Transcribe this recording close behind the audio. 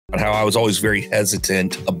how I was always very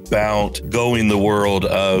hesitant about going the world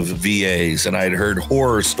of VAs. And I'd heard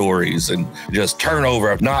horror stories and just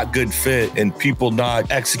turnover of not good fit and people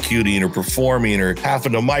not executing or performing or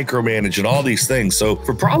having to micromanage and all these things. So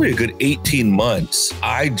for probably a good 18 months,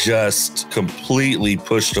 I just completely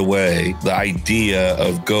pushed away the idea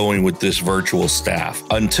of going with this virtual staff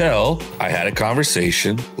until I had a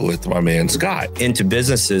conversation with my man, Scott. Into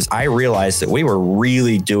businesses, I realized that we were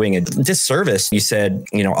really doing a disservice. You said,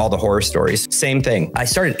 all the horror stories. Same thing. I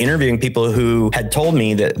started interviewing people who had told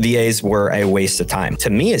me that VAs were a waste of time. To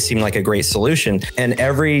me, it seemed like a great solution. And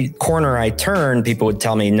every corner I turned, people would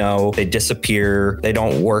tell me, no, they disappear. They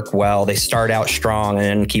don't work well. They start out strong and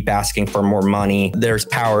then keep asking for more money. There's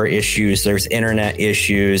power issues. There's internet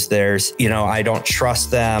issues. There's, I don't trust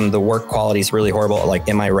them. The work quality is really horrible. Like,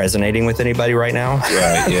 am I resonating with anybody right now?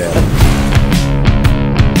 Right. Yeah.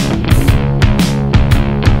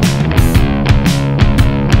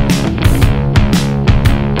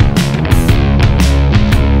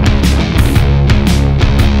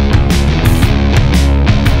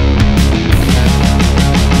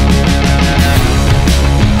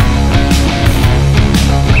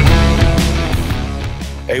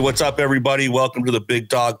 Hey, what's up, everybody? Welcome to the Big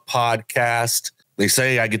Dog Podcast. They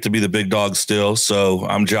say I get to be the big dog still, so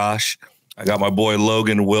I'm Josh. I got my boy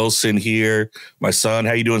Logan Wilson here. My son,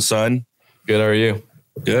 how you doing, son? Good, how are you?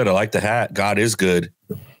 Good, I like the hat. God is good.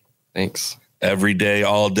 Thanks. Every day,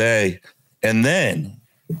 all day. And then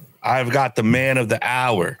I've got the man of the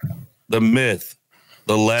hour, the myth,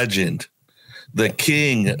 the legend, the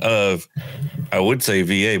king of, I would say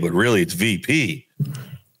VA, but really it's VP.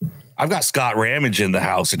 I've got Scott Rammage in the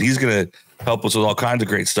house, and he's going to help us with all kinds of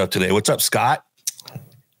great stuff today. What's up, Scott?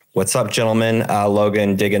 What's up, gentlemen?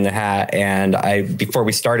 Logan digging the hat. And before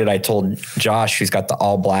we started, I told Josh, who's got the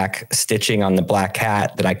all black stitching on the black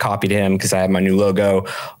hat, that I copied him because I have my new logo,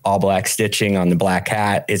 all black stitching on the black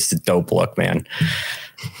hat. It's a dope look, man.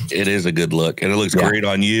 It is a good look, and it looks great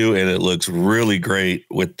on you, and it looks really great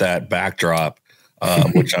with that backdrop,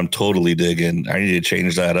 which I'm totally digging. I need to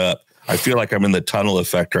change that up. I feel like I'm in the tunnel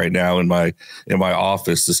effect right now in my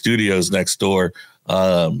office. The studio's next door,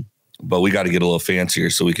 but we got to get a little fancier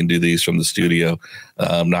so we can do these from the studio,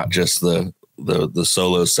 not just the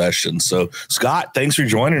solo session. So, Scott, thanks for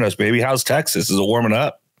joining us, baby. How's Texas? Is it warming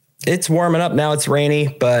up? It's warming up now. It's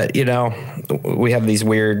rainy, but we have these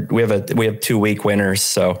weird. We have 2-week winters,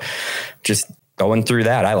 so just going through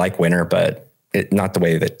that. I like winter, but not the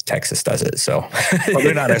way that Texas does it. So well,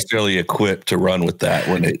 they're not necessarily equipped to run with that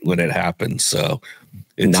when it happens. So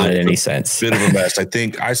it's not in any sense. Bit of a mess. I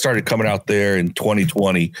think I started coming out there in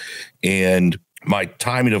 2020, and my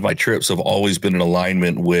timing of my trips have always been in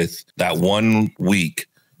alignment with that 1 week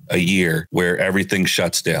a year where everything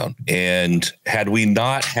shuts down. And had we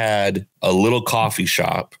not had a little coffee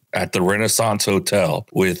shop at the Renaissance Hotel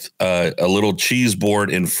with a little cheese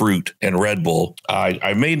board and fruit and Red Bull,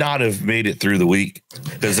 I may not have made it through the week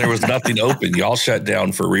because there was nothing open. Y'all shut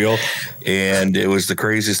down for real. And it was the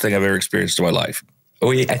craziest thing I've ever experienced in my life.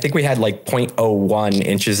 I think we had like 0.01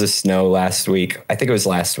 inches of snow last week. I think it was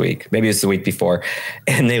last week. Maybe it was the week before.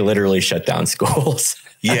 And they literally shut down schools.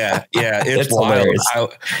 Yeah. It's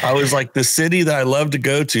wild. I was like, the city that I love to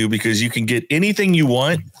go to because you can get anything you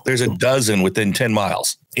want. There's a dozen within 10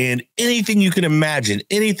 miles. And anything you can imagine,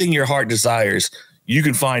 anything your heart desires, you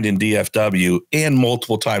can find in DFW and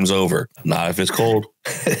multiple times over. Not if it's cold.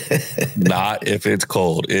 Not if it's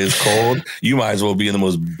cold. It is cold. You might as well be in the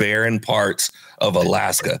most barren parts of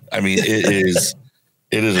Alaska. I mean, it is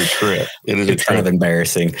a trip. It's kind of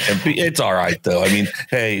embarrassing. It's all right, though. I mean,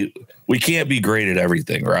 hey, we can't be great at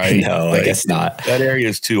everything, right? No, I guess not. That area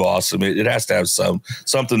is too awesome. It has to have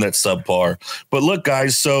something that's subpar. But look,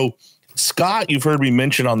 guys, so Scott, you've heard me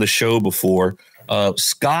mention on the show before.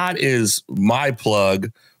 Scott is my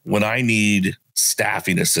plug when I need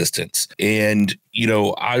staffing assistance. And,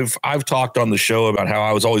 I've talked on the show about how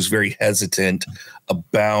I was always very hesitant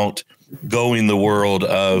about going the world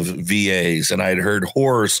of VAs, and I'd heard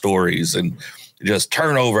horror stories and just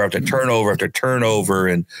turnover after turnover after turnover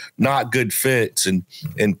and not good fits and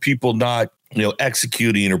people not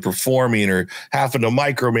executing or performing or having to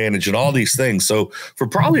micromanage and all these things. So for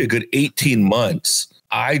probably a good 18 months,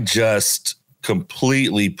 I just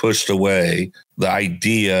completely pushed away the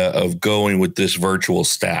idea of going with this virtual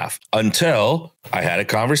staff until I had a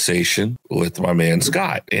conversation with my man,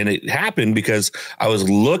 Scott. And it happened because I was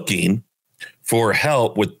looking for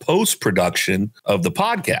help with post-production of the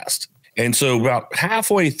podcast. And so about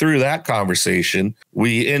halfway through that conversation,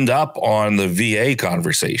 we end up on the VA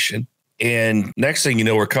conversation. And next thing you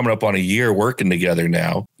know, we're coming up on a year working together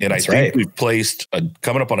now. And I think we've placed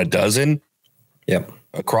coming up on a dozen. Yep.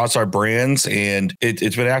 across our brands, and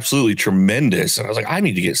it's been absolutely tremendous. And I was like, I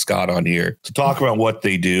need to get Scott on here to talk about what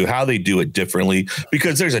they do, how they do it differently,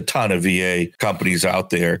 because there's a ton of VA companies out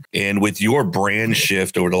there. And with your brand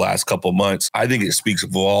shift over the last couple of months, I think it speaks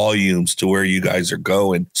volumes to where you guys are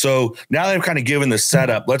going. So now that I've kind of given the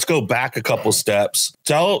setup, let's go back a couple steps.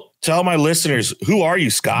 Tell my listeners, who are you,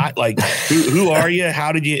 Scott? Like, who are you?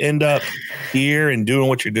 How did you end up here and doing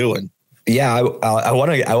what you're doing? Yeah, I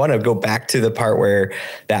want to go back to the part where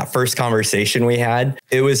that first conversation we had.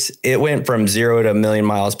 It went from 0 to 1,000,000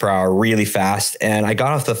 miles per hour really fast, and I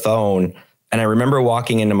got off the phone, and I remember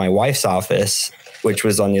walking into my wife's office, which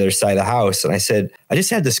was on the other side of the house, and I said, I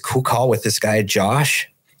just had this cool call with this guy Josh,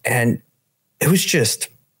 and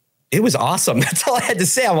it was awesome. That's all I had to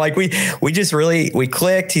say. I'm like, we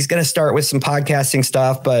clicked. He's going to start with some podcasting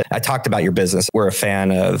stuff, but I talked about your business. We're a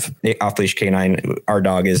fan of Off Leash Canine. Our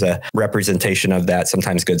dog is a representation of that.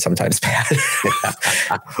 Sometimes good, sometimes bad.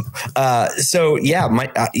 So yeah,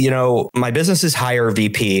 my business is Hire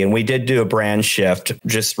VP, and we did do a brand shift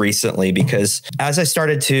just recently because as I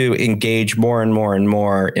started to engage more and more and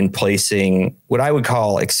more in placing what I would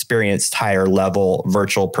call experienced higher level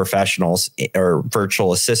virtual professionals or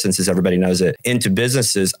virtual assistants, as everybody knows it, into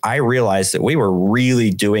businesses, I realized that we were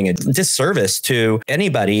really doing a disservice to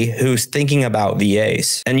anybody who's thinking about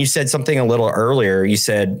VAs. And you said something a little earlier. You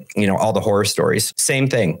said, all the horror stories. Same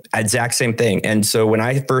thing, exact same thing. And so when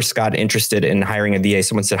I first got interested in hiring a VA,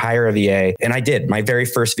 someone said, hire a VA. And I did. My very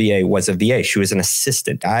first VA was a VA. She was an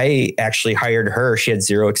assistant. I actually hired her. She had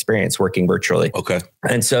 0 experience working virtually. Okay.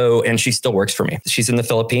 And she still works for me. She's in the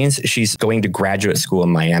Philippines. She's going to graduate school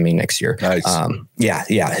in Miami next year. Nice.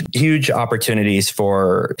 Yeah. Huge opportunities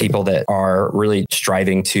for people that are really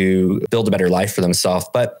striving to build a better life for themselves.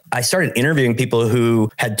 But I started interviewing people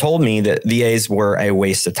who had told me that VAs were a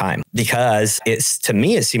waste of time because to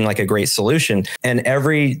me, it seemed like a great solution. And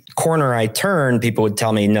every corner I turned, people would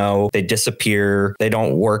tell me, no, they disappear. They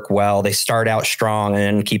don't work well. They start out strong and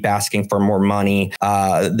then keep asking for more money.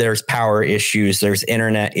 There's power issues. There's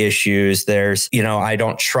internet issues. There's, I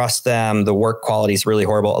don't trust them. The work quality is really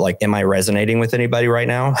horrible. Like, am I resonating with anybody right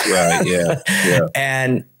now? Right.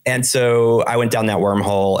 Yeah. And so I went down that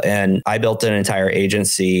wormhole and I built an entire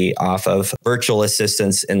agency off of virtual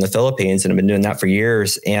assistants in the Philippines. And I've been doing that for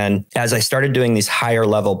years. And as I started doing these higher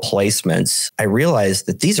level placements, I realized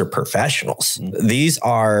that these are professionals. Mm-hmm. These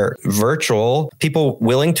are virtual people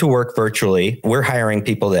willing to work virtually. We're hiring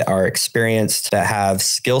people that are experienced, that have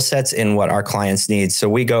skill sets in what our clients need. So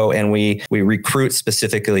we go and we recruit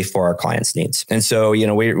specifically for our clients' needs. And so,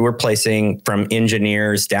 we're placing from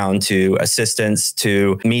engineers down to assistants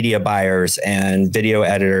to media buyers and video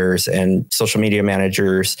editors and social media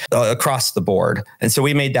managers across the board. And so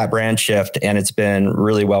we made that brand shift and it's been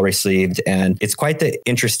really well received. And it's quite the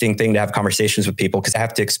interesting thing to have conversations with people because I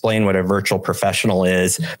have to explain what a virtual professional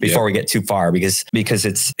is before we get too far because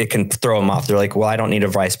it can throw them off. They're like, well, I don't need a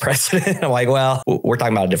vice president. I'm like, well, we're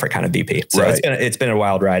talking about a different kind of VP. So right. It's been a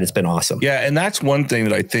wild ride. It's been awesome. Yeah. And that's one thing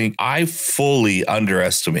that I think I fully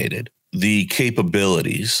underestimated the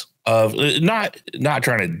capabilities of not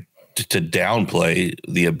trying to downplay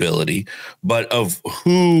the ability, but of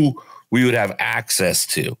who we would have access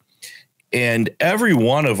to. And every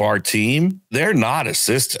one of our team, they're not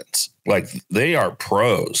assistants. Like, they are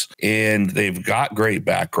pros and they've got great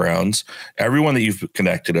backgrounds. Everyone that you've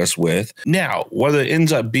connected us with. Now, whether it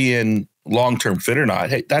ends up being long-term fit or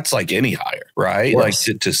not, hey, that's like any hire, right? Like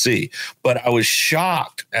to see. But I was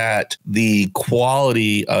shocked at the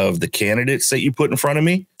quality of the candidates that you put in front of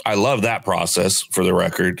me. I love that process, for the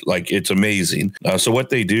record. Like, it's amazing. So what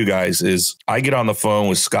they do, guys, is I get on the phone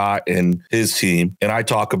with Scott and his team and I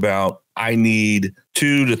talk about, I need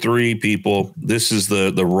 2 to 3 people. This is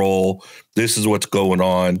the role. This is what's going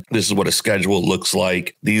on. This is what a schedule looks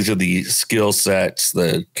like. These are the skill sets,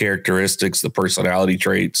 the characteristics, the personality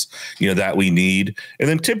traits, that we need. And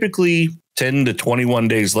then typically 10 to 21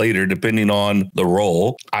 days later, depending on the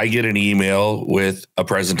role, I get an email with a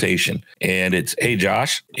presentation and it's, hey,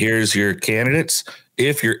 Josh, here's your candidates.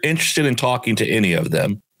 If you're interested in talking to any of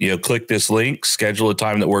them, click this link, schedule a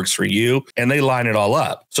time that works for you, and they line it all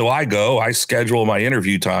up. So I schedule my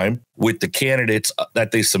interview time with the candidates that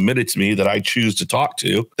they submitted to me that I choose to talk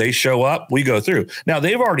to. They show up, we go through. Now,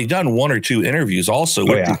 they've already done 1 or 2 interviews also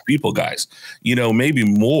with these people, guys, maybe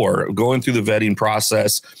more, going through the vetting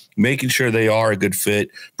process, making sure they are a good fit,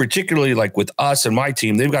 particularly like with us and my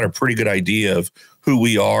team. They've got a pretty good idea of who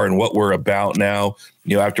we are and what we're about now.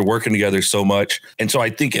 after working together so much. And so I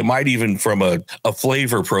think it might even from a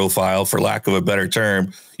flavor profile, for lack of a better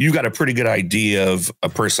term, you've got a pretty good idea of a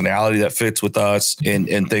personality that fits with us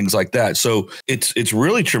and things like that. So it's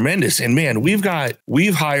really tremendous. And man, we've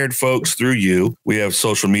hired folks through you. We have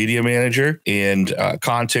social media manager and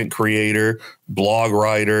content creator, blog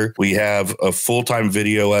writer. We have a full-time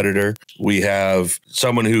video editor. We have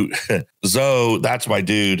someone who Zoe, that's my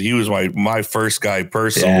dude. He was my first guy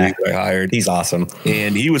personally I hired. He's awesome.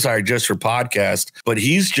 And he was hired just for podcast, but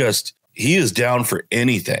he is down for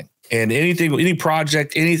anything. And anything, any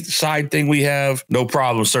project, any side thing we have, no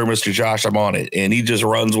problem, sir, Mr. Josh, I'm on it. And he just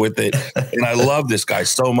runs with it. And I love this guy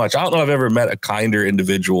so much. I don't know if I've ever met a kinder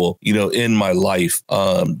individual, in my life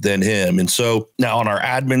than him. And so now on our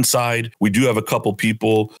admin side, we do have a couple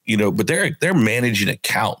people, but they're managing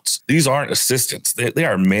accounts. These aren't assistants. They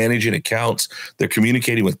are managing accounts. They're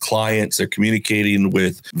communicating with clients. They're communicating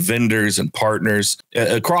with vendors and partners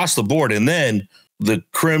across the board. And then the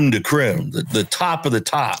creme de creme, the top of the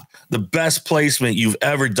top, the best placement you've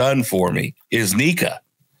ever done for me is Nika.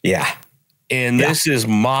 Yeah. And this is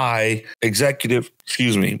my executive,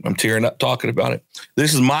 I'm tearing up talking about it.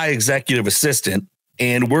 This is my executive assistant,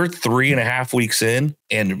 and we're 3.5 weeks in.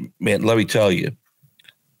 And man, let me tell you,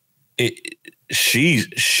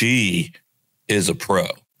 she is a pro.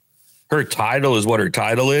 Her title is what her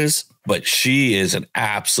title is, but she is an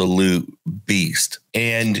absolute beast.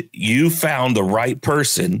 And you found the right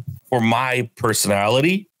person for my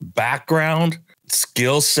personality, background,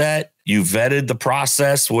 skill set. You vetted the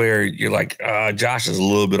process where you're like, Josh is a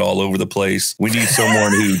little bit all over the place. We need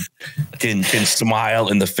someone who can smile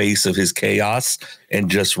in the face of his chaos and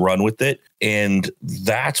just run with it. And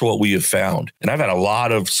that's what we have found. And I've had a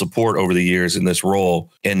lot of support over the years in this role,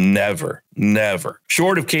 and never,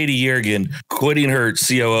 short of Katie Yergin quitting her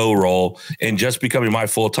COO role and just becoming my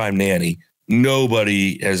full-time nanny,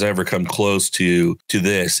 nobody has ever come close to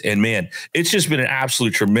this. And man, it's just been an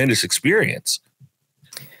absolute tremendous experience.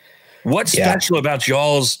 What's special about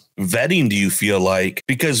y'all's vetting, do you feel like?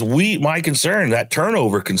 Because that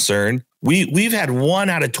turnover concern, we've had 1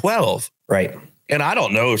 out of 12. Right. And I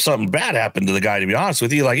don't know if something bad happened to the guy, to be honest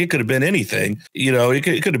with you. Like, it could have been anything,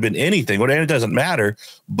 it could have been anything. Well, it doesn't matter.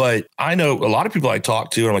 But I know a lot of people I talk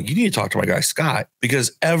to, and I'm like, you need to talk to my guy, Scott,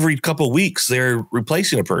 because every couple of weeks they're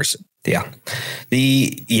replacing a person. Yeah.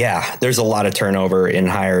 There's a lot of turnover in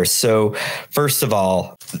hires. So first of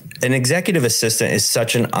all, an executive assistant is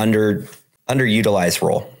such an underutilized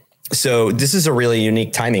role. So this is a really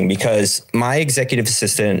unique timing because my executive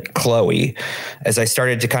assistant, Chloe, as I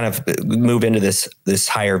started to kind of move into this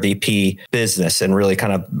higher VP business and really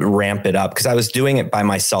kind of ramp it up, because I was doing it by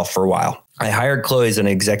myself for a while. I hired Chloe as an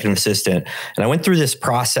executive assistant, and I went through this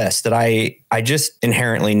process that I just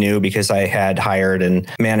inherently knew because I had hired and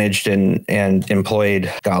managed and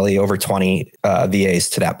employed, over 20 VAs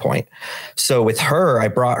to that point. So with her, I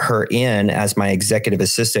brought her in as my executive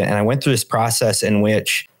assistant, and I went through this process in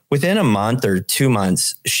which within a month or 2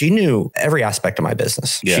 months, she knew every aspect of my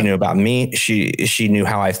business. Yeah. She knew about me. She knew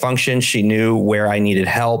how I functioned. She knew where I needed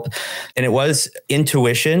help. And it was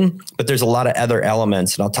intuition, but there's a lot of other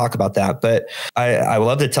elements, and I'll talk about that. But I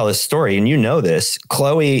love to tell this story, and you know this.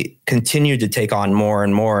 Chloe continued to take on more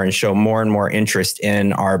and more and show more and more interest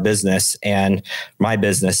in our business and my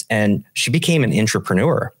business, and she became an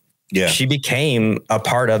entrepreneur. Yeah. She became a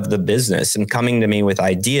part of the business and coming to me with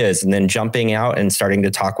ideas, and then jumping out and starting to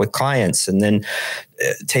talk with clients, and then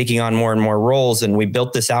taking on more and more roles. And we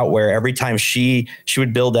built this out where every time she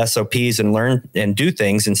would build SOPs and learn and do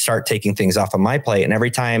things and start taking things off of my plate. And every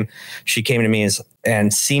time she came to me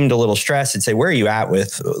and seemed a little stressed, and say, where are you at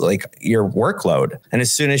with like your workload? And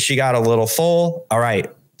as soon as she got a little full, all right,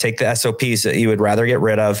 take the SOPs that you would rather get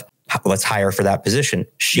rid of. Let's hire for that position.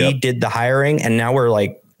 She did the hiring, and now we're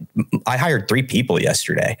like, I hired 3 people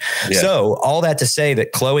yesterday. Yeah. So all that to say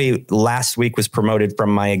that Chloe last week was promoted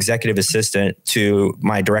from my executive assistant to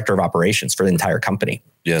my director of operations for the entire company.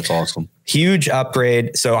 Yeah, it's awesome. Huge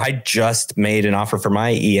upgrade. So I just made an offer for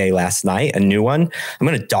my EA last night, a new one. I'm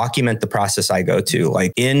going to document the process I go to,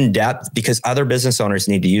 like in depth, because other business owners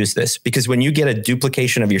need to use this. Because when you get a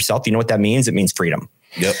duplication of yourself, you know what that means? It means freedom.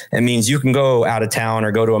 Yep. It means you can go out of town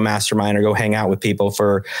or go to a mastermind or go hang out with people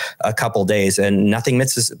for a couple days and nothing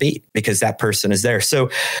misses a beat because that person is there. So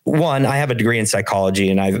one, I have a degree in psychology,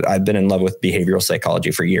 and I've been in love with behavioral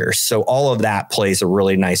psychology for years. So all of that plays a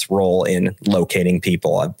really nice role in locating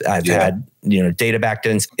people. I've had data backed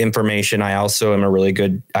information. I also am a really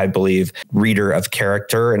good, I believe, reader of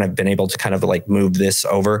character, and I've been able to kind of like move this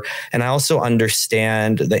over. And I also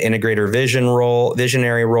understand the integrator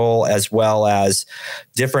visionary role, as well as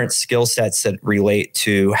different skill sets that relate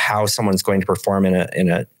to how someone's going to perform in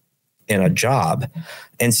a job.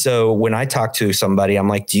 And so when I talk to somebody, I'm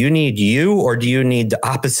like, do you need you, or do you need the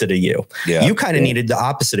opposite of you? Yeah. You kind of needed the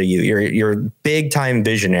opposite of you. You're big time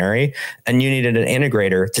visionary, and you needed an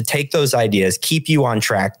integrator to take those ideas, keep you on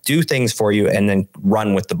track, do things for you, and then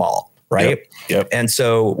run with the ball. Right. Yep. And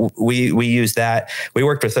so we use that. We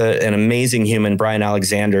worked with an amazing human, Brian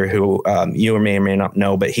Alexander, who you may or may not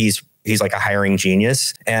know, but he's like a hiring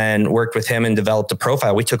genius, and worked with him and developed a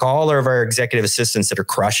profile. We took all of our executive assistants that are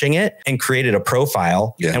crushing it and created a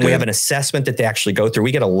profile. Yeah, and we have an assessment that they actually go through.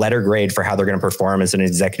 We get a letter grade for how they're going to perform as an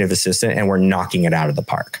executive assistant, and we're knocking it out of the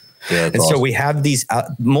park. Yeah, and awesome. So we have these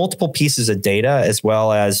multiple pieces of data, as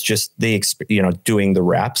well as just the, doing the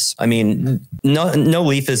reps. I mean, no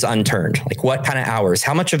leaf is unturned. Like, what kind of hours,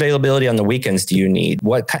 how much availability on the weekends do you need?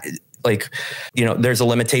 What kind, there's a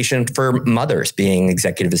limitation for mothers being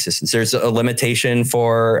executive assistants. There's a limitation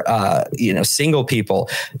for, single people,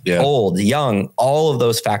 old, young, all of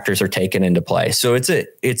those factors are taken into play. So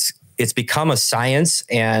it's become a science,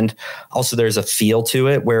 and also there's a feel to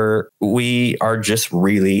it where we are just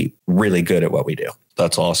really, really good at what we do.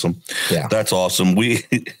 That's awesome. Yeah, that's awesome.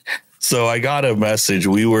 So I got a message.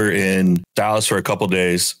 We were in Dallas for a couple of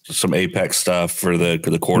days, some Apex stuff for the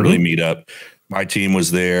quarterly meetup. My team was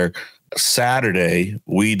there. Saturday,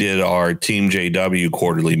 we did our Team JW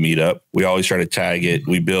quarterly meetup. We always try to tag it.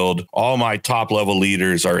 We build, all my top level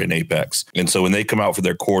leaders are in Apex. And so when they come out for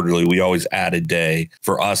their quarterly, we always add a day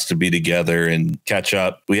for us to be together and catch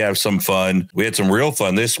up. We have some fun. We had some real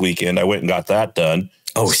fun this weekend. I went and got that done.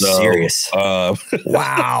 Oh, so, serious?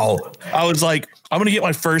 Wow. I was like, I'm going to get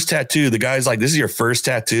my first tattoo. The guy's like, this is your first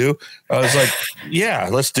tattoo? I was like, yeah,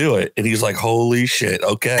 let's do it. And he's like, holy shit.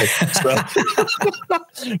 Okay.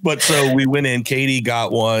 So we went in. Katie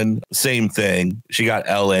got one, same thing. She got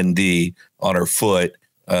LND on her foot.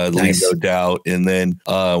 Leave no doubt. And then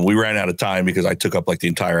we ran out of time because I took up like the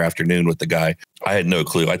entire afternoon with the guy. I had no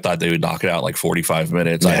clue. I thought they would knock it out in like 45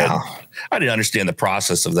 minutes. Yeah. I didn't understand the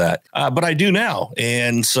process of that, but I do now.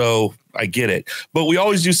 And so I get it. But we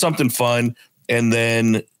always do something fun. And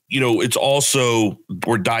then, it's also,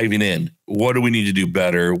 we're diving in. What do we need to do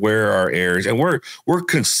better? Where are our errors? And we're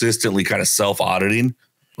consistently kind of self-auditing.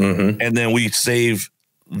 And then we save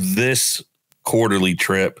this quarterly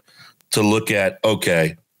trip to look at,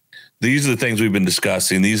 okay, these are the things we've been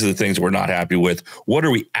discussing. These are the things we're not happy with. What are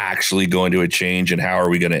we actually going to change, and how are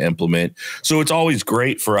we going to implement? So it's always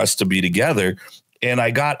great for us to be together. And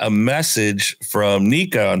I got a message from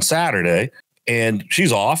Nika on Saturday, and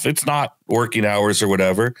she's off. It's not working hours or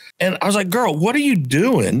whatever. And I was like, girl, what are you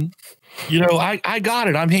doing? I got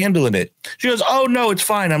it. I'm handling it. She goes, oh, no, it's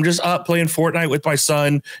fine. I'm just up playing Fortnite with my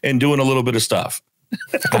son and doing a little bit of stuff.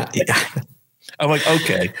 I'm like,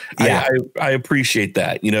 okay, yeah, I appreciate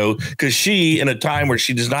that, because she, in a time where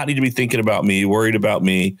she does not need to be thinking about me, worried about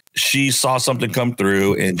me, she saw something come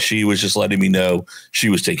through and she was just letting me know she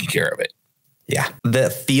was taking care of it. Yeah. The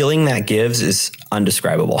feeling that gives is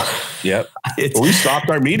undescribable. Yep. We stopped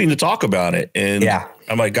our meeting to talk about it. And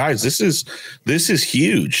I'm like, guys, this is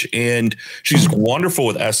huge. And she's wonderful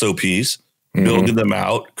with SOPs. Building them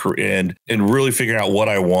out and really figuring out what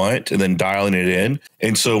I want and then dialing it in.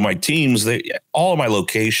 And so my teams, all of my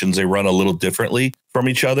locations, they run a little differently from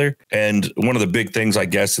each other. And one of the big things, I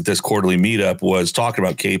guess, at this quarterly meetup was talking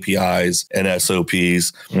about KPIs and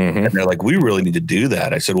SOPs. And they're like, we really need to do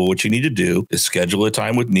that. I said, well, what you need to do is schedule a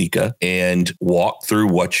time with Nika and walk through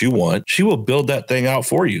what you want. She will build that thing out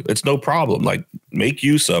for you. It's no problem. Like, make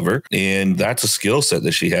use of her. And that's a skill set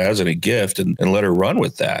that she has and a gift, and let her run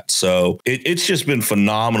with that. So it's just been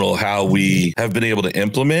phenomenal how we have been able to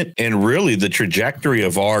implement, and really the trajectory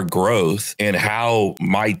of our growth and how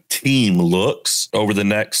my team looks over the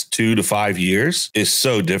next 2 to 5 years is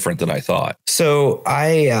so different than I thought. So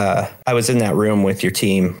I was in that room with your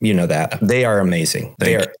team. You know that they are amazing.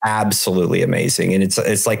 They are absolutely amazing. And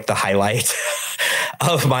it's like the highlight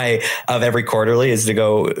of every quarterly is to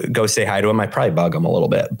go say hi to them. I probably bug them a little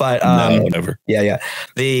bit, but no, never. Yeah.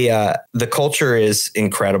 The culture is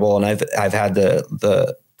incredible. And I've had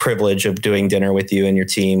the privilege of doing dinner with you and your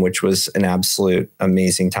team, which was an absolute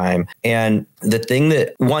amazing time. And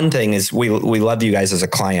one thing is we love you guys as a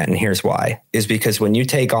client. And here's why, is because when you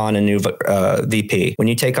take on a new VP, when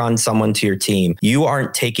you take on someone to your team, you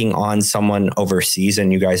aren't taking on someone overseas in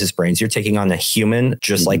you guys' brains. You're taking on a human,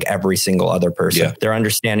 just like every single other person. Yeah. They're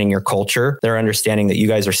understanding your culture. They're understanding that you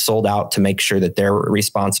guys are sold out to make sure that they're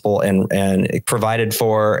responsible and provided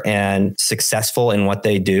for and successful in what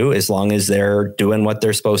they do, as long as they're doing what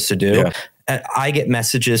they're supposed to do. Yeah. I get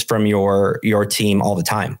messages from your team all the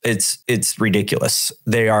time. It's ridiculous.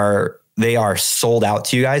 They are sold out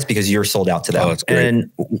to you guys because you're sold out to them. Oh, that's great.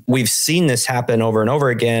 And we've seen this happen over and over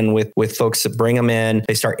again with folks that bring them in.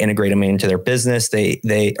 They start integrating them into their business.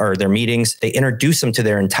 They or their meetings. They introduce them to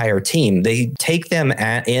their entire team. They take them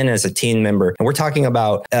in as a team member. And we're talking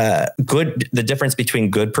about the difference between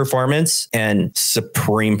good performance and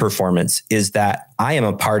supreme performance is that I am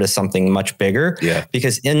a part of something much bigger. Yeah.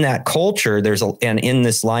 Because in that culture, and in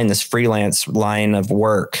this freelance line of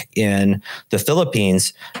work in the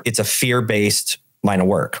Philippines, it's a fear-based line of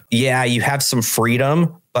work. Yeah, you have some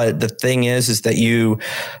freedom, but the thing is that you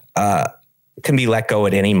can be let go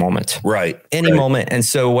at any moment. Right. Any moment. And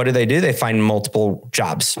so what do? They find multiple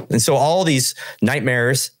jobs. And so all these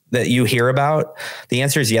nightmares that you hear about, the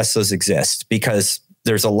answer is yes, those exist, because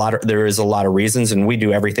there is a lot of reasons, and we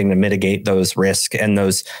do everything to mitigate those risks and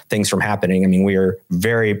those things from happening. I mean, we are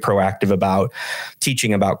very proactive about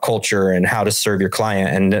teaching about culture and how to serve your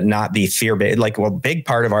client and not be fear-based. Like, well, big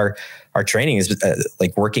part of our training is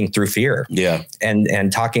like working through fear. Yeah.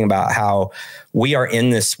 And talking about how we are in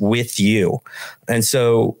this with you. And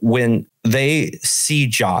so when they see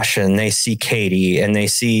Josh and they see Katie and they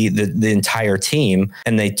see the entire team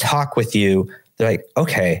and they talk with you, they're like,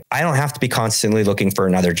 okay, I don't have to be constantly looking for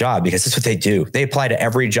another job, because that's what they do. They apply to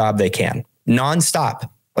every job they can nonstop.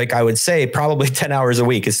 Like, I would say probably 10 hours a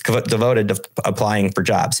week is devoted to applying for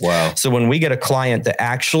jobs. Wow. So when we get a client that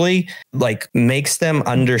actually makes them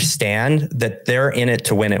understand that they're in it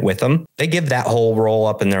to win it with them, they give that whole role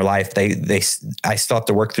up in their life. I still have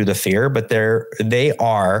to work through the fear, but they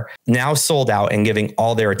are now sold out and giving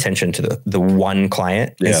all their attention to the one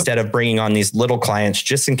client instead of bringing on these little clients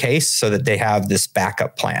just in case, so that they have this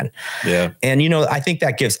backup plan. Yeah. And, I think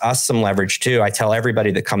that gives us some leverage too. I tell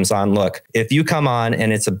everybody that comes on, look, if you come on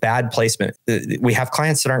and it's a bad placement, we have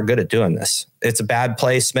clients that aren't good at doing this. It's a bad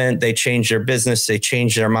placement. They change their business. They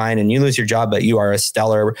change their mind, and you lose your job, but you are a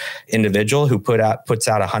stellar individual who puts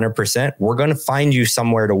out 100%. We're going to find you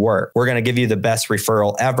somewhere to work. We're going to give you the best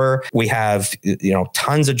referral ever. We have,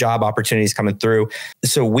 tons of job opportunities coming through.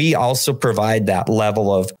 So we also provide that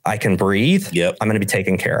level of, I can breathe. Yep. I'm going to be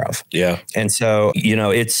taken care of. Yeah. And so,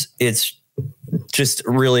 it's just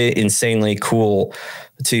really insanely cool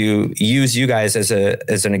to use you guys as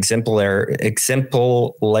an exemplar.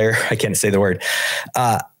 I can't say the word.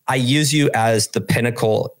 I use you as the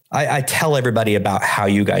pinnacle. I tell everybody about how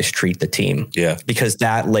you guys treat the team. Yeah. Because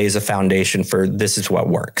that lays a foundation for this is what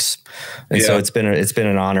works. And so it's been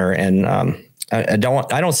an honor. And, I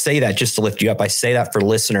don't say that just to lift you up. I say that for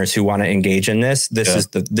listeners who want to engage in this. This is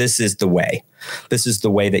the way. This is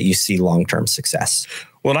the way that you see long-term success.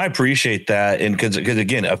 Well, and I appreciate that. And because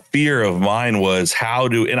again, a fear of mine was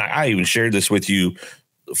and I even shared this with you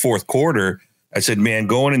fourth quarter. I said, man,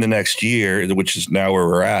 going in the next year, which is now where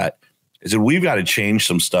we're at, I said, we've got to change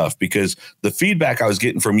some stuff, because the feedback I was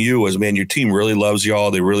getting from you was, man, your team really loves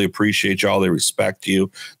y'all. They really appreciate y'all. They respect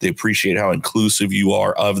you. They appreciate how inclusive you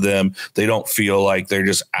are of them. They don't feel like they're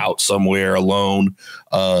just out somewhere alone.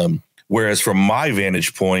 Whereas from my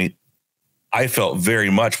vantage point, I felt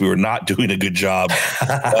very much we were not doing a good job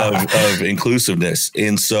of inclusiveness.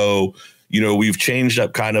 And so, we've changed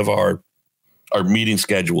up kind of our meeting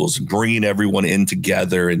schedules, bringing everyone in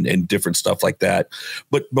together and different stuff like that.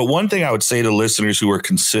 But one thing I would say to listeners who are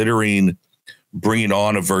considering bringing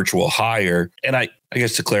on a virtual hire, and I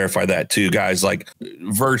guess to clarify that too, guys, like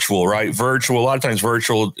virtual, right? Virtual, a lot of times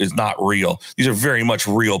virtual is not real. These are very much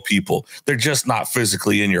real people. They're just not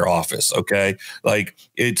physically in your office. Okay.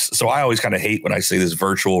 So I always kind of hate when I say this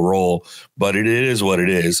virtual role, but it is what it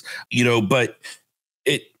is, but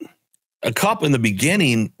in the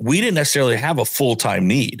beginning, we didn't necessarily have a full-time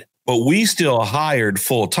need, but we still hired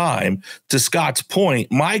full-time. To Scott's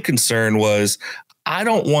point, my concern was, I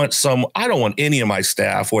don't want any of my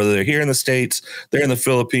staff, whether they're here in the States, they're in the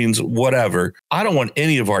Philippines, whatever. I don't want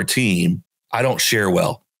any of our team. I don't share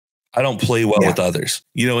well. I don't play well with others,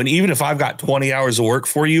 and even if I've got 20 hours of work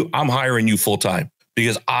for you, I'm hiring you full-time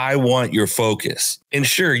because I want your focus. And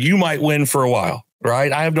sure, you might win for a while,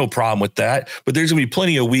 right? I have no problem with that, but there's gonna be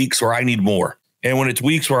plenty of weeks where I need more. And when it's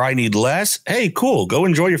weeks where I need less, hey, cool, go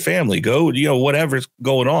enjoy your family, go, whatever's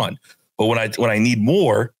going on. But when I need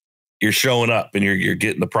more, you're showing up and you're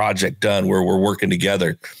getting the project done where we're working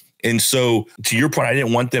together. And so to your point, I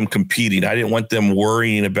didn't want them competing. I didn't want them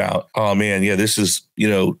worrying about, oh man, yeah, this is,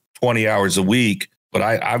 20 hours a week, but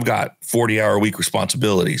I've got 40-hour a week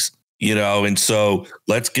responsibilities, and so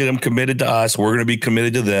let's get them committed to us. We're going to be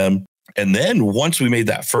committed to them. And then once we made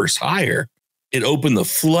that first hire, it opened the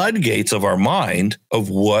floodgates of our mind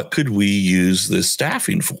of what could we use this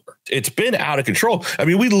staffing for. It's been out of control. I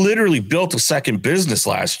mean, we literally built a second business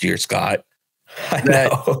last year, Scott,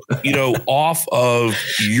 off of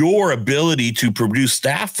your ability to produce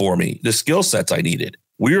staff for me, the skill sets I needed.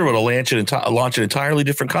 We were able to launch an entirely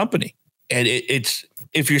different company. And it's,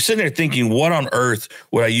 if you're sitting there thinking, what on earth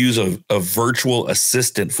would I use a virtual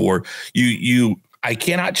assistant for? I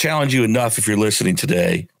cannot challenge you enough if you're listening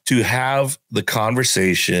today to have the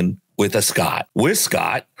conversation with Scott,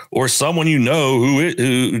 or someone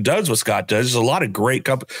who does what Scott does. There's a lot of great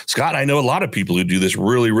companies. Scott, I know a lot of people who do this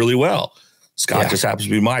really, really well. Scott just happens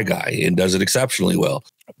to be my guy and does it exceptionally well.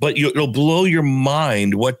 But it'll blow your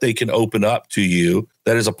mind what they can open up to you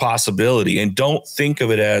that is a possibility. And don't think of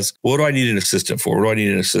it as, what do I need an assistant for? What do I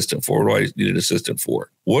need an assistant for? What do I need an assistant for?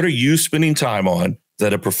 What are you spending time on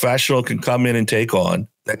that a professional can come in and take on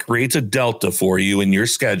that creates a delta for you in your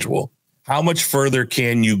schedule? How much further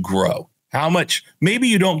can you grow? How much? Maybe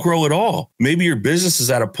you don't grow at all. Maybe your business is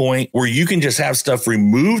at a point where you can just have stuff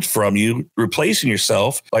removed from you, replacing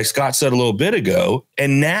yourself, like Scott said a little bit ago.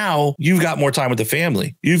 And now you've got more time with the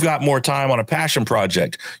family. You've got more time on a passion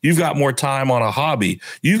project. You've got more time on a hobby.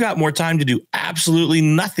 You've got more time to do absolutely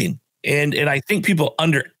nothing. And I think people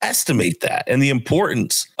underestimate that and the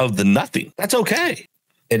importance of the nothing. That's okay.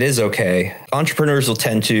 It is okay. Entrepreneurs will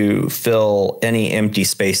tend to fill any empty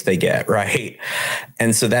space they get, right?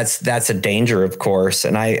 And so that's a danger, of course.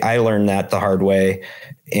 And I learned that the hard way.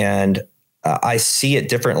 And I see it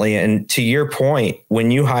differently. And to your point, when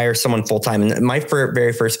you hire someone full-time, and my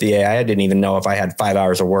very first VA, I didn't even know if I had 5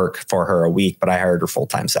 hours of work for her a week, but I hired her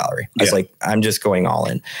full-time salary. I was like, I'm just going all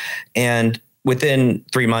in. And within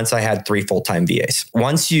 3 months, I had 3 full-time VAs.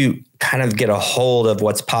 Once you kind of get a hold of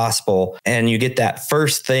what's possible and you get that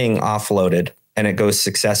first thing offloaded and it goes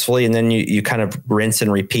successfully, and then you kind of rinse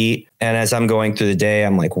and repeat. And as I'm going through the day,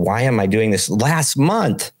 I'm like, why am I doing this? Last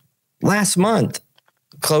month,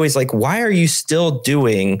 Chloe's like, why are you still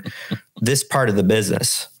doing this part of the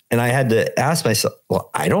business? And I had to ask myself, well,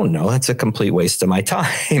 I don't know. That's a complete waste of my time.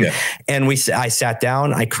 Yeah. And I sat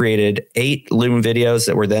down, I created 8 Loom videos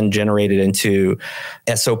that were then generated into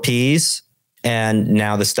SOPs. And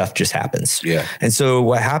now the stuff just happens. Yeah. And so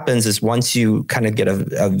what happens is once you kind of get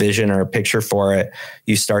a vision or a picture for it,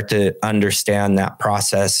 you start to understand that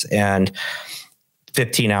process, and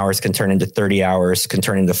 15 hours can turn into 30 hours, can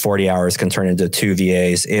turn into 40 hours, can turn into 2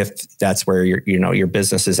 VAs if that's where your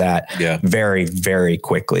business is at. Yeah. Very, very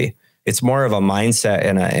quickly. It's more of a mindset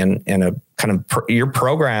and a kind of you're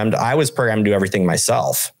programmed. I was programmed to do everything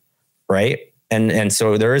myself, right? And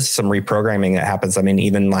so there is some reprogramming that happens. I mean,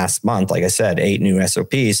 even last month, like I said, 8 new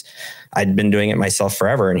SOPs. I'd been doing it myself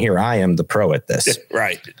forever, and here I am, the pro at this.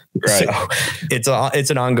 Right. So it's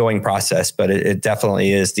an ongoing process, but it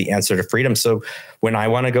definitely is the answer to freedom. So when I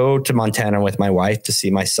want to go to Montana with my wife to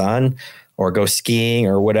see my son, or go skiing,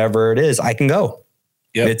 or whatever it is, I can go.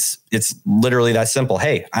 Yep. It's literally that simple.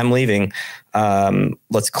 Hey, I'm leaving.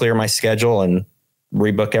 Let's clear my schedule and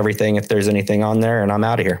rebook everything if there's anything on there, and I'm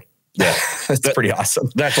out of here. Yeah. That's pretty awesome.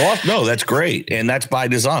 That's awesome. No, that's great. And that's by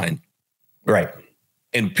design. Right.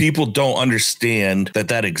 And people don't understand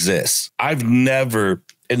that exists. I've never,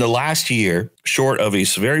 in the last year, short of a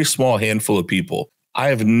very small handful of people, I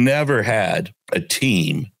have never had a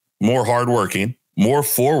team more hardworking, more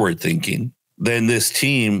forward thinking than this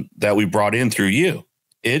team that we brought in through you.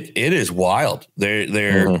 It is wild.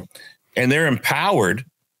 They're empowered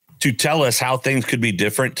to tell us how things could be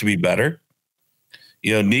different to be better.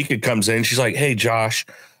 Nika comes in, she's like, hey, Josh,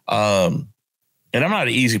 and I'm not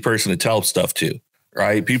an easy person to tell stuff to,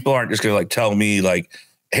 right? People aren't just going to like tell me like,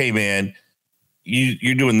 hey, man,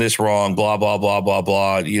 you're doing this wrong, blah, blah, blah, blah,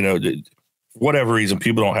 blah. Whatever reason,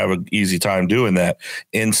 people don't have an easy time doing that.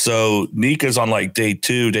 And so Nika's on like day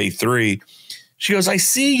 2, day 3. She goes, I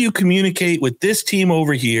see you communicate with this team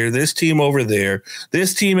over here, this team over there,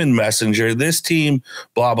 this team in Messenger, this team,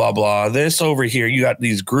 blah, blah, blah, this over here. You got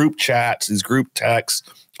these group chats, these group texts,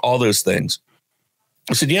 all those things.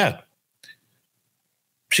 I said, yeah.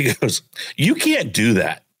 She goes, you can't do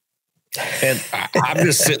that. And I'm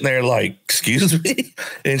just sitting there like, excuse me?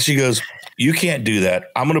 And she goes, you can't do that.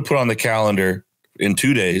 I'm going to put on the calendar in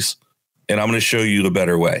 2 days, and I'm going to show you the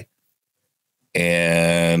better way.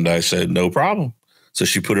 And I said, no problem. So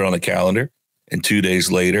she put it on the calendar. And 2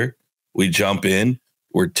 days later, we jump in.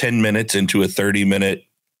 We're 10 minutes into a 30-minute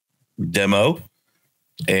demo.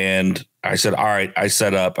 And I said, all right, I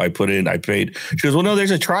set up, I put in, I paid. She goes, well, no,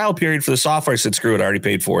 there's a trial period for the software. I said, screw it. I already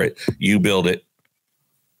paid for it. You build it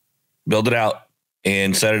out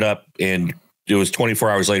and set it up. And it was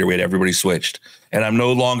 24 hours later, we had everybody switched. And I'm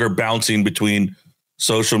no longer bouncing between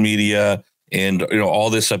social media and, all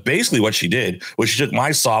this stuff. Basically what she did was she took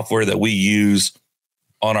my software that we use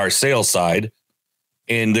on our sales side.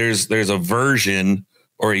 And there's a version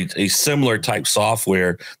or a similar type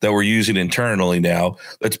software that we're using internally now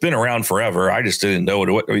that's been around forever. I just didn't know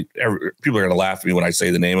what people are going to laugh at me when I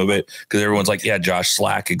say the name of it, because everyone's like, yeah, Josh,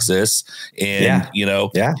 Slack exists. And,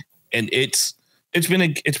 and it's been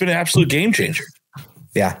an absolute game changer.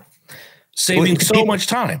 Yeah. Saving so much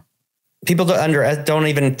time. People don't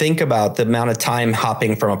even think about the amount of time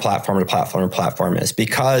hopping from a platform to platform is,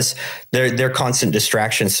 because they're constant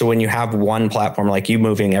distractions. So when you have one platform, like you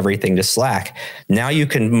moving everything to Slack, now you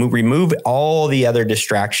can remove all the other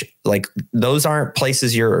distractions. Like those aren't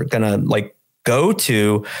places you're going to go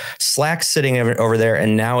to. Slack's sitting over there,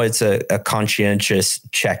 and now it's a conscientious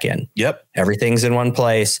check-in. Yep. Everything's in one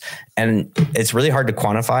place. And it's really hard to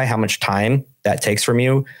quantify how much time that takes from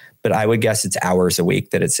you. But I would guess it's hours a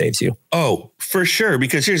week that it saves you. Oh, for sure.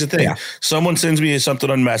 Because here's the thing. Yeah. Someone sends me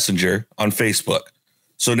something on Messenger on Facebook.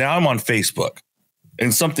 So now I'm on Facebook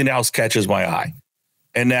and something else catches my eye.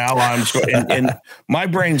 And now and my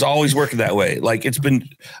brain's always working that way. Like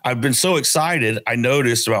I've been so excited. I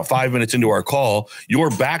noticed about 5 minutes into our call, your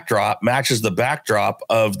backdrop matches the backdrop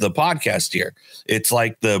of the podcast here. It's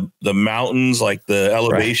like the mountains, like the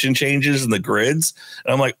elevation changes and the grids.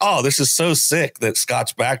 And I'm like, oh, this is so sick that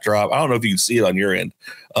Scott's backdrop. I don't know if you can see it on your end.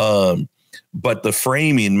 But the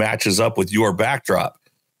framing matches up with your backdrop.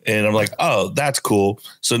 And I'm like, oh, that's cool.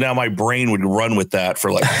 So now my brain would run with that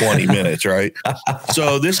for like 20 minutes, right?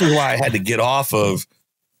 So this is why I had to get off of,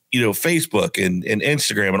 Facebook and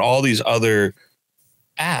Instagram and all these other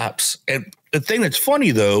apps. And the thing that's funny,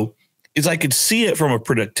 though, is I could see it from a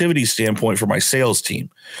productivity standpoint for my sales team.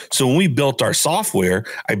 So when we built our software,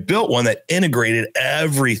 I built one that integrated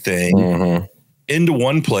everything into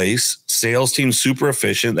one place. Sales team, super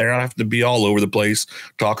efficient. They don't have to be all over the place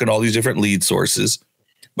talking to all these different lead sources.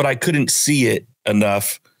 But I couldn't see it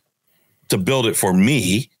enough to build it for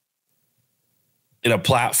me in a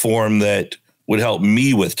platform that would help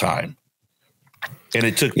me with time. And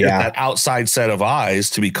it took that outside set of eyes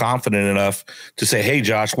to be confident enough to say, hey,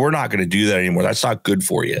 Josh, we're not going to do that anymore. That's not good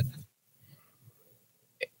for you.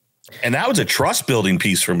 And that was a trust building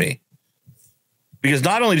piece for me, because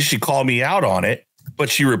not only did she call me out on it, but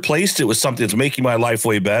she replaced it with something that's making my life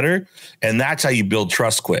way better. And that's how you build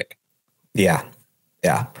trust quick. Yeah.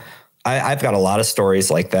 Yeah. I've got a lot of stories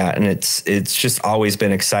like that, and it's just always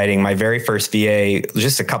been exciting. My very first VA,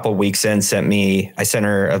 just a couple of weeks in, I sent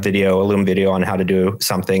her a Loom video on how to do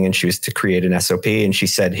something, and she was to create an SOP. And she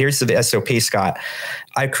said, here's the SOP, Scott.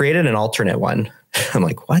 I created an alternate one. I'm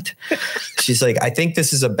like, what? She's like, I think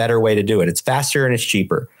this is a better way to do it. It's faster and it's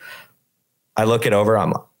cheaper. I look it over. I'm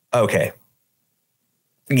like, okay.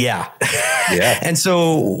 Yeah. Yeah. And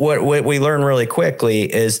so what we learn really quickly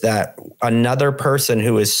is that another person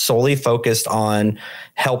who is solely focused on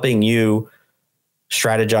helping you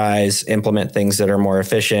strategize, implement things that are more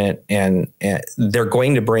efficient, and they're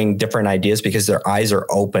going to bring different ideas because their eyes are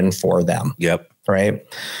open for them. Yep. Right.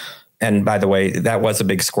 And by the way, that was a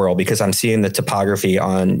big squirrel, because I'm seeing the topography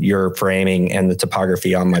on your framing and the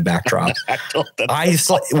topography on my backdrop.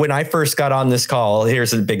 When I first got on this call,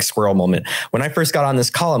 here's a big squirrel moment. When I first got on this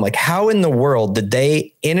call, I'm like, how in the world did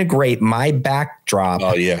they integrate my backdrop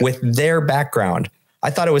with their background? I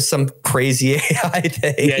thought it was some crazy AI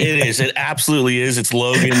thing. Yeah, it is. It absolutely is. It's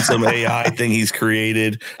Logan, some AI thing he's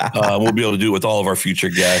created. We'll be able to do it with all of our future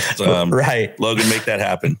guests. Right. Logan, make that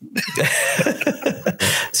happen.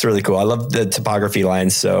 It's really cool. I love the topography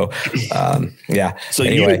lines. So, yeah. So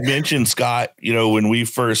anyway. You had mentioned, Scott, when we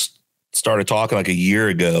first started talking like a year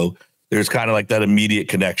ago, there's kind of like that immediate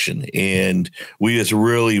connection, and we just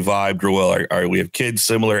really vibed real well. We have kids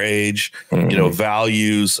similar age,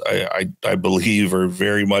 values, I believe, are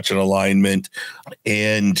very much in alignment.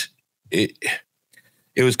 And it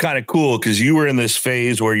was kind of cool because you were in this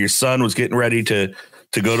phase where your son was getting ready to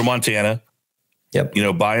go to Montana. Yep.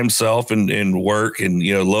 By himself and work. And,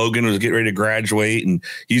 Logan was getting ready to graduate, and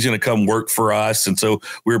he's going to come work for us. And so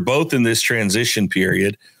we're both in this transition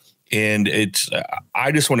period. And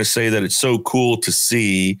I just want to say that it's so cool to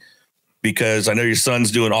see, because I know your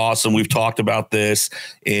son's doing awesome. We've talked about this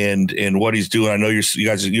and what he's doing. I know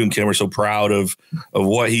you and Kim are so proud of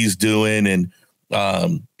what he's doing. And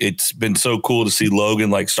It's been so cool to see Logan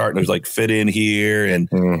like starting to like fit in here and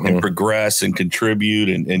progress and contribute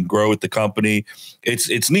and grow with the company.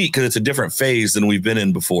 It's neat because it's a different phase than we've been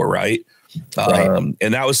in before, right? And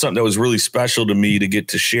that was something that was really special to me to get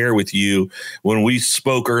to share with you. When we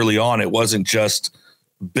spoke early on, it wasn't just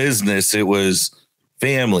business, it was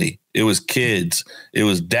family, it was kids, it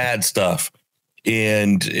was dad stuff.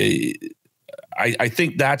 And I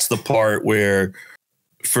think that's the part where,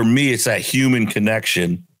 for me, it's that human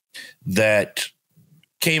connection that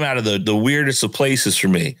came out of the weirdest of places for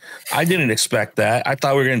me. I didn't expect that. I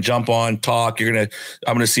thought we were going to jump on, talk. I'm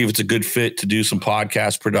going to see if it's a good fit to do some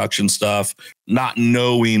podcast production stuff, not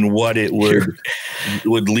knowing what it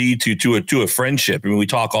would lead to a friendship. I mean, we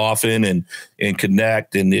talk often and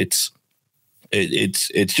connect, and it's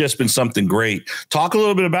just been something great. Talk a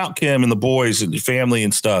little bit about Kim and the boys and the family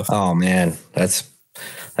and stuff. Oh man, that's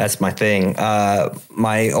my thing.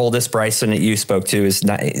 My oldest, Bryson, that you spoke to, is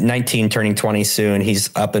 19, turning 20 soon. He's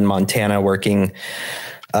up in Montana working,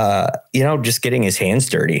 just getting his hands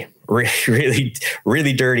dirty, really,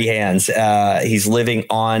 really dirty hands. He's living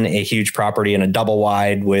on a huge property in a double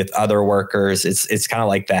wide with other workers. It's kind of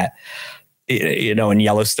like that, in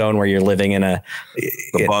Yellowstone, where you're living in a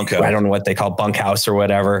bunkhouse. I don't know what they call bunkhouse or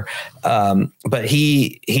whatever. But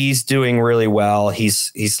he's doing really well.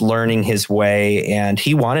 He's learning his way, and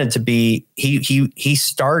he wanted to be, he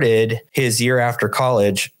started his year after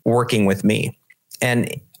college working with me.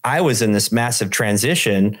 And I was in this massive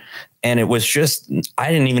transition, and it was just,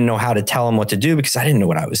 I didn't even know how to tell him what to do because I didn't know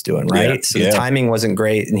what I was doing. Right. Yeah, so the timing wasn't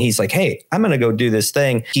great. And he's like, hey, I'm going to go do this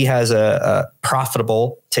thing. He has a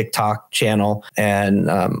profitable TikTok channel and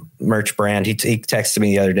merch brand. He texted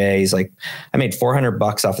me the other day. He's like, I made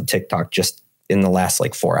 $400 off of TikTok just in the last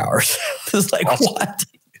like 4 hours. I was like, what?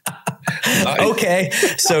 Okay.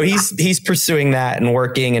 So he's pursuing that and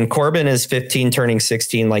working. And Corbin is 15, turning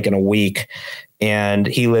 16, like in a week. And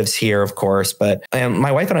he lives here, of course. But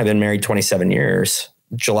my wife and I have been married 27 years.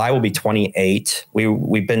 July will be 28.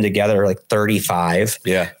 We've been together like 35.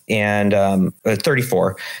 Yeah. And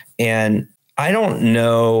 34. And I don't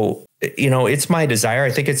know, it's my desire. I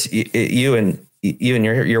think it's you and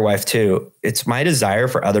your wife too. It's my desire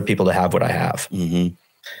for other people to have what I have. Mm-hmm.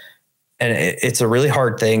 And it's a really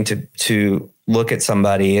hard thing to look at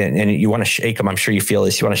somebody and you want to shake them. I'm sure you feel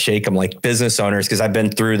this. You want to shake them like business owners, because I've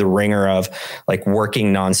been through the ringer of like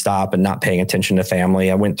working nonstop and not paying attention to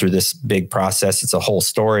family. I went through this big process. It's a whole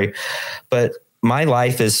story. But my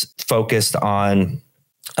life is focused on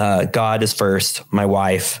God is first, my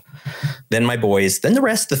wife, then my boys, then the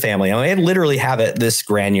rest of the family. I literally have it this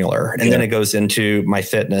granular, and then it goes into my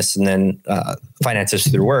fitness and then finances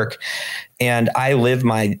through work. And I live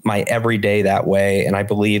my everyday that way. And I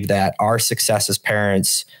believe that our success as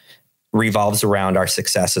parents revolves around our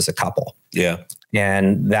success as a couple. Yeah.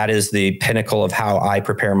 And that is the pinnacle of how I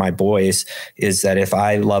prepare my boys, is that if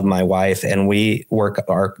I love my wife and we are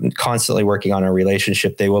constantly working on our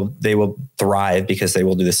relationship, they will thrive because they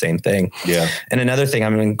will do the same thing. Yeah. And another thing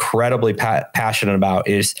I'm incredibly passionate about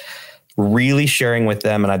is really sharing with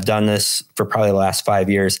them. And I've done this for probably the last 5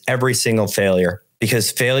 years, every single failure,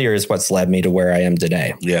 because failure is what's led me to where I am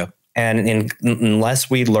today. Yeah. And unless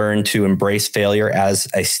we learn to embrace failure as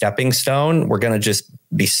a stepping stone, we're going to just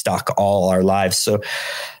be stuck all our lives. So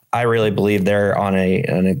I really believe they're on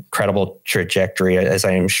an incredible trajectory, as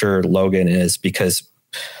I am sure Logan is, because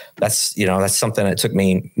that's something that took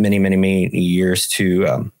me many, many, many years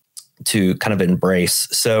to kind of embrace.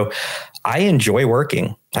 So I enjoy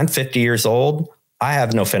working. I'm 50 years old. I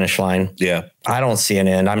have no finish line. Yeah. I don't see an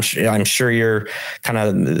end. I'm sure you're kind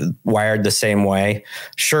of wired the same way.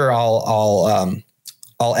 Sure.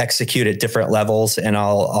 I'll execute at different levels, and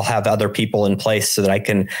I'll have other people in place so that I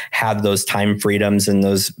can have those time freedoms and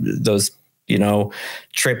those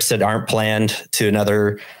trips that aren't planned to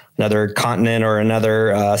another continent or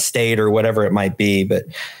another state or whatever it might be. But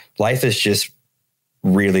life is just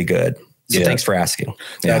really good. So thanks for asking.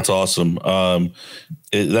 That's awesome.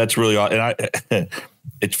 That's really awesome. And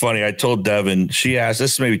it's funny. I told Devin, she asked,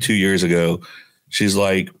 this is maybe 2 years ago. She's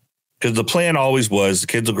like, because the plan always was the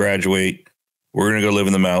kids will graduate. We're going to go live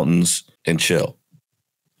in the mountains and chill.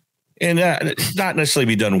 And not necessarily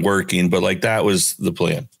be done working, but like that was the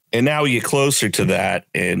plan. And now we get closer to that.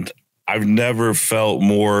 And I've never felt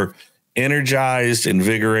more energized,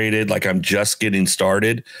 invigorated, like I'm just getting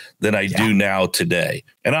started than I do now today.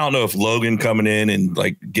 And I don't know if Logan coming in and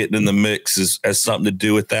like getting in the mix has something to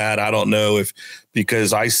do with that. I don't know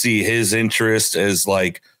because I see his interest as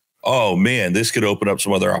like, oh man, this could open up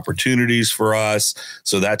some other opportunities for us.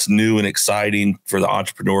 So that's new and exciting for the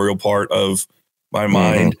entrepreneurial part of my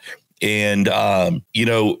mind. And,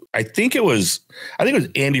 I think it was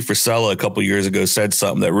Andy Frisella a couple of years ago said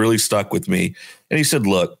something that really stuck with me. And he said,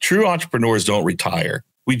 look, true entrepreneurs don't retire.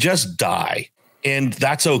 We just die. And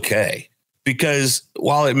that's okay. Because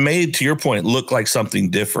while it may, to your point, look like something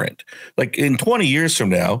different, like in 20 years from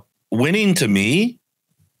now, winning to me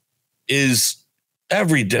is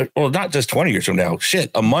every day. Well, not just 20 years from now,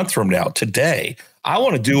 a month from now, today. I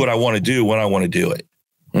want to do what I want to do when I want to do it.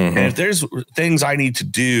 Mm-hmm. And if there's things I need to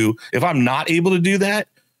do, if I'm not able to do that,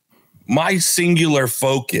 my singular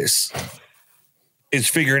focus is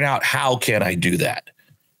figuring out how can I do that,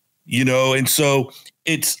 and so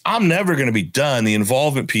I'm never going to be done. The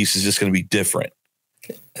involvement piece is just going to be different.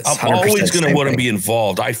 I'm always going to want to be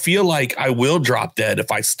involved. I feel like I will drop dead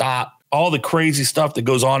if I stop all the crazy stuff that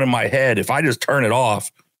goes on in my head. If I just turn it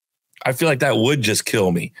off, I feel like that would just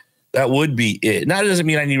kill me. That would be it. Now, that doesn't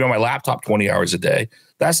mean I need to be on my laptop 20 hours a day.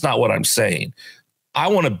 That's not what I'm saying. I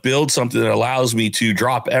want to build something that allows me to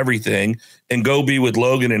drop everything and go be with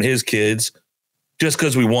Logan and his kids just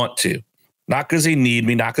because we want to. Not because they need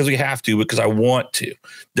me, not because we have to, but because I want to.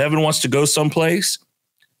 Devin wants to go someplace.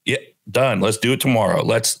 Yeah, done. Let's do it tomorrow.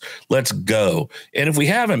 Let's go. And if we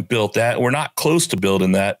haven't built that, we're not close to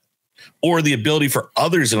building that, or the ability for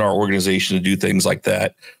others in our organization to do things like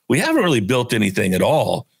that, we haven't really built anything at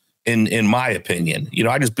all, in my opinion.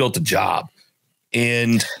 I just built a job,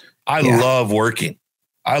 and I love working.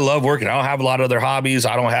 I love working. I don't have a lot of other hobbies.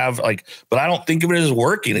 I don't have but I don't think of it as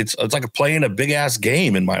working. It's like playing a big ass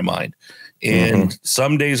game in my mind. And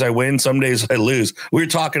some days I win, some days I lose. You're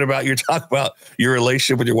talking about your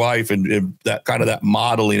relationship with your wife and that kind of that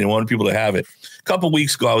modeling and wanting people to have it. A couple of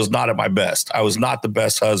weeks ago, I was not at my best. I was not the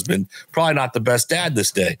best husband, probably not the best dad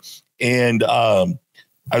this day. And I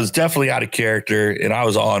was definitely out of character, and I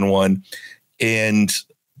was on one, and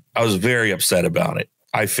I was very upset about it.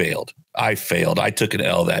 I failed. I took an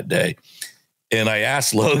L that day, and I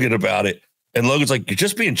asked Logan about it, and Logan's like, "You're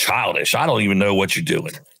just being childish. I don't even know what you're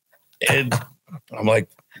doing." And I'm like,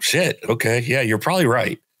 shit. Okay. Yeah, you're probably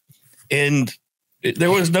right. And there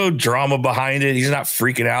was no drama behind it. He's not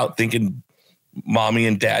freaking out thinking mommy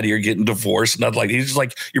and daddy are getting divorced. Nothing like, he's just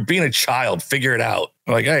like, you're being a child, figure it out.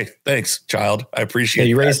 I'm like, hey, thanks, child. I appreciate it.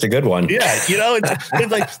 You raised a good one. Yeah.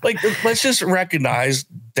 It's like, let's just recognize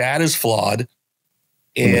dad is flawed,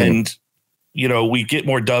 and, we get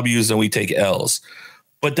more W's than we take L's,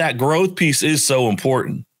 but that growth piece is so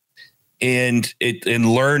important. And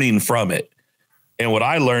learning from it. And what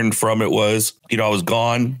I learned from it was, I was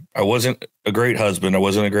gone. I wasn't a great husband. I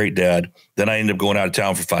wasn't a great dad. Then I ended up going out of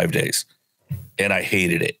town for 5 days, and I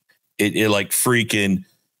hated it. It like freaking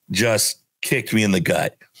just kicked me in the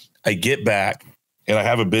gut. I get back, and I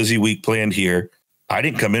have a busy week planned here. I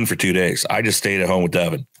didn't come in for 2 days. I just stayed at home with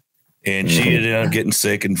Devin, and she ended up getting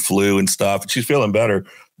sick and flu and stuff. She's feeling better,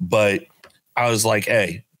 but I was like,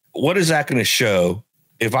 hey, what is that going to show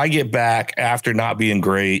if I get back after not being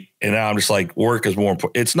great, and now I'm just like, work is more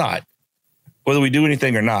important? It's not. Whether we do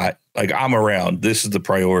anything or not, like, I'm around. This is the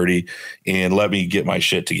priority, and let me get my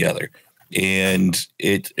shit together. And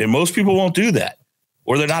most people won't do that,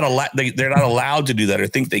 or they're not allowed to do that, or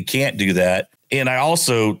think they can't do that. And I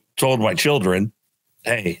also told my children,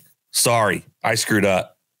 hey, sorry, I screwed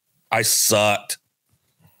up. I sucked.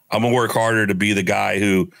 I'm gonna work harder to be the guy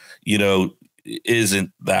who,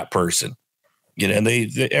 isn't that person. And they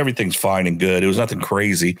everything's fine and good. It was nothing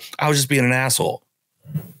crazy. I was just being an asshole.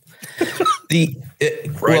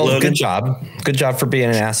 Good job. Good job for being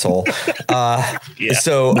an asshole. I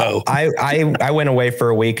went away for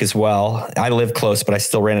a week as well. I live close, but I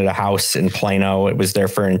still rented a house in Plano. It was there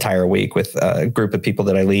for an entire week with a group of people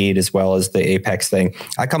that I lead, as well as the Apex thing.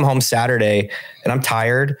 I come home Saturday and I'm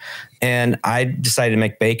tired, and I decided to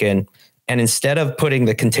make bacon. And instead of putting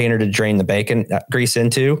the container to drain the bacon grease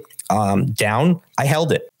into down, I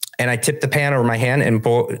held it, and I tipped the pan over my hand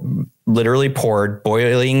and literally poured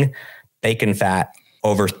boiling bacon fat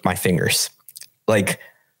over my fingers. Like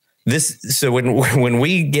this. So when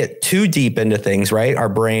we get too deep into things, right, our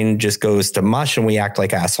brain just goes to mush and we act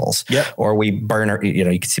like assholes. Yep. Or we burn our, you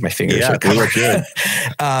can see my fingers. Yeah, they look good.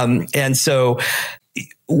 And so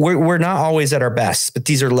we're not always at our best, but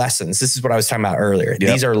these are lessons. This is what I was talking about earlier. Yep.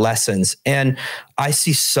 These are lessons. And I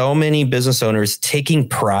see so many business owners taking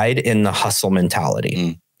pride in the hustle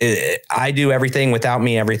mentality. I do everything. Without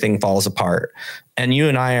me, everything falls apart. And you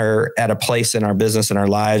and I are at a place in our business and our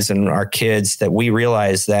lives and our kids that we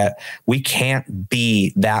realize that we can't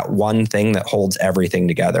be that one thing that holds everything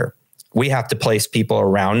together. We have to place people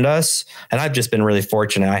around us. And I've just been really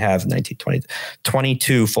fortunate. I have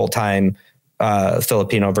 22 full-time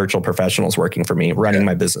Filipino virtual professionals working for me, running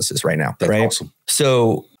my businesses right now. That's right. Awesome.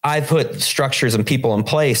 So I put structures and people in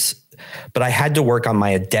place but I had to work on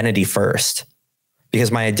my identity first,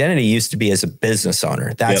 because my identity used to be as a business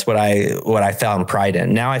owner. That's what I found pride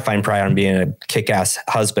in. Now I find pride on being a kick-ass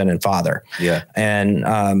husband and father. Yeah.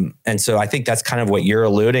 And so I think that's kind of what you're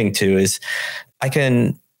alluding to, is I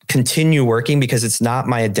can continue working because it's not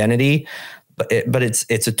my identity, but it's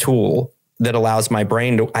a tool that allows my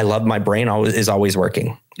brain to, I love my brain is always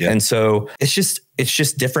working. Yeah. And so it's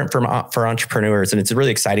just different for entrepreneurs. And it's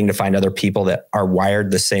really exciting to find other people that are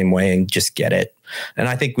wired the same way and just get it. And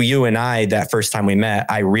I think you and I, that first time we met,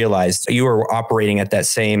 I realized you were operating at that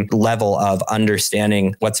same level of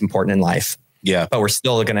understanding what's important in life. Yeah. But we're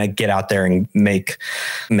still going to get out there and make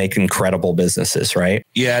incredible businesses, right?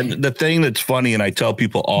 Yeah. The thing that's funny, and I tell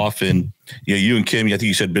people often, you and Kim, I think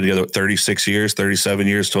you said been together 36 years, 37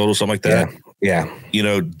 years total, something like that. Yeah.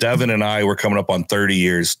 Devin and I were coming up on 30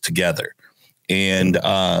 years together. And,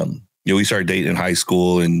 we started dating in high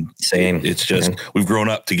school, and same. It's just, we've grown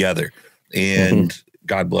up together, and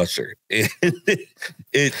God bless her. I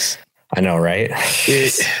know, right?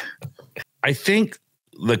 I think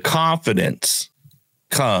the confidence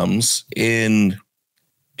comes in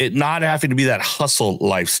it not having to be that hustle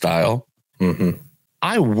lifestyle. Mm-hmm.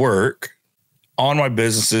 I work on my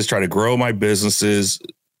businesses, try to grow my businesses,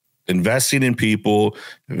 investing in people,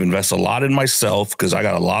 invest a lot in myself because I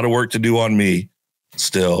got a lot of work to do on me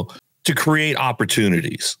still, to create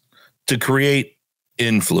opportunities, to create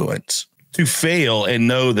influence, to fail and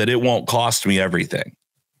know that it won't cost me everything.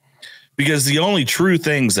 Because the only true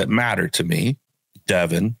things that matter to me,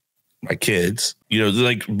 Devin, my kids,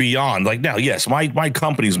 like beyond, like now, yes, my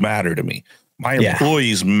companies matter to me. My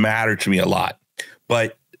employees matter to me a lot.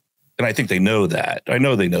 But, and I think they know that. I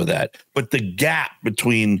know they know that. But the gap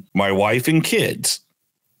between my wife and kids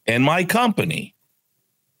and my company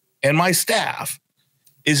and my staff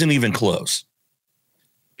isn't even close.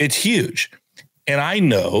 It's huge. And I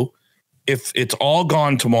know if it's all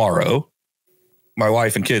gone tomorrow, my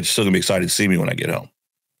wife and kids are still gonna be excited to see me when I get home.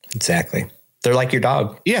 Exactly. They're like your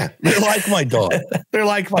dog. Yeah. They're like my dog. They're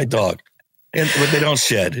like my dog. But they don't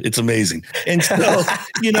shed. It's amazing. And so,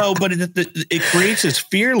 but it creates this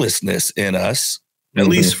fearlessness in us, at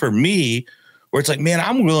least for me, where it's like, man,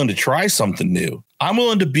 I'm willing to try something new. I'm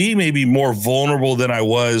willing to be maybe more vulnerable than I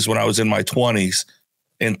was when I was in my 20s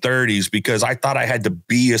and 30s, because I thought I had to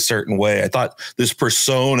be a certain way. I thought this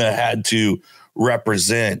persona had to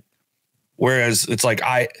represent. Whereas it's like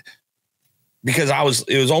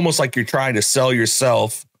it was almost like you're trying to sell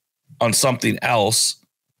yourself on something else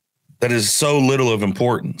that is so little of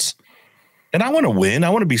importance. And I want to win. I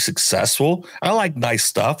want to be successful. I like nice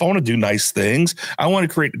stuff. I want to do nice things. I want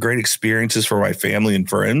to create great experiences for my family and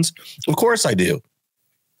friends. Of course I do.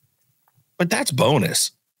 But that's bonus.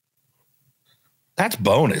 That's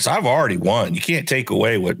bonus. I've already won. You can't take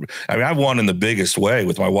away I've won in the biggest way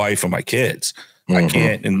with my wife and my kids. I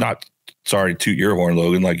can't, and not, sorry to toot your horn,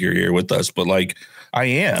 Logan, like you're here with us, but like I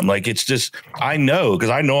am. Like, it's just, I know, because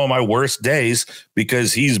I know on my worst days,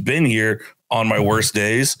 because he's been here on my worst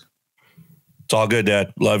days. It's all good,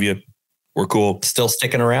 Dad. Love you. We're cool. Still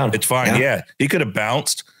sticking around. It's fine. Yeah. He could have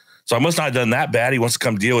bounced. So I must not have done that bad. He wants to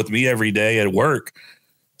come deal with me every day at work.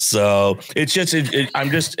 So it's just,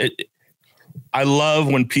 I love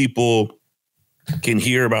when people can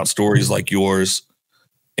hear about stories like yours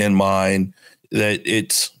and mine, that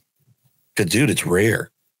dude, it's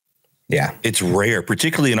rare. Yeah. It's rare,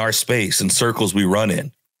 particularly in our space and circles we run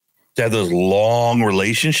in, to have those long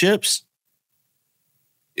relationships.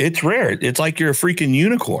 It's rare. It's like you're a freaking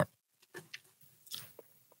unicorn,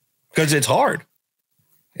 because it's hard.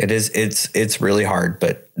 It is. It's really hard,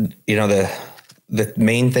 but the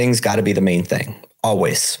main thing's got to be the main thing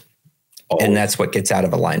always. And that's what gets out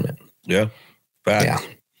of alignment. Yeah. Fact. Yeah.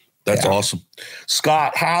 That's awesome.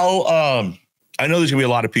 Scott, how, I know there's gonna be a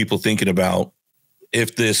lot of people thinking about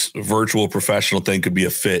if this virtual professional thing could be a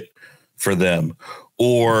fit for them,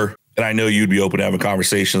 and I know you'd be open to having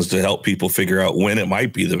conversations to help people figure out when it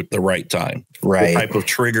might be the right time. Right. What type of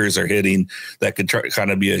triggers are hitting that could kind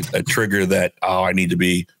of be a trigger that, I need to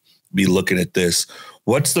be looking at this.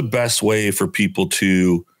 What's the best way for people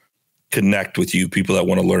to connect with you, people that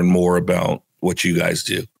want to learn more about what you guys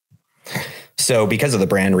do? So because of the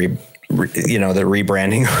brand the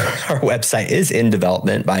rebranding, our website is in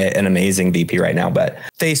development by an amazing VP right now, but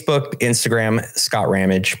Facebook, Instagram, Scott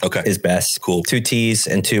Rammage is best. Cool. 2 T's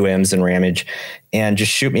and 2 M's in Rammage, and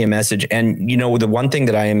just shoot me a message. And the one thing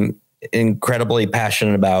that I am incredibly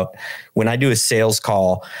passionate about, when I do a sales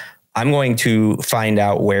call, I'm going to find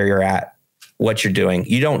out where you're at, what you're doing.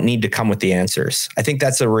 You don't need to come with the answers. I think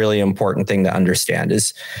that's a really important thing to understand,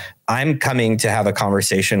 is I'm coming to have a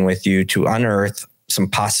conversation with you to unearth some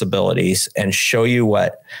possibilities and show you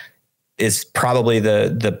what is probably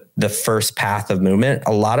the first path of movement.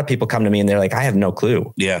 A lot of people come to me and they're like, I have no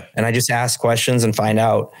clue. Yeah. And I just ask questions and find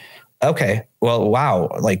out, okay, well, wow.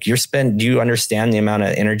 Like do you understand the amount of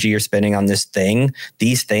energy you're spending on these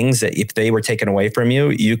things that if they were taken away from you,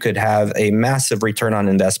 you could have a massive return on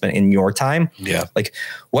investment in your time. Yeah. Like,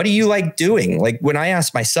 what do you like doing? Like when I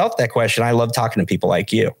ask myself that question, I love talking to people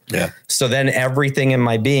like you. Yeah. So then everything in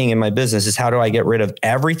my being, in my business is how do I get rid of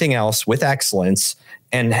everything else with excellence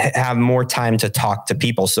and have more time to talk to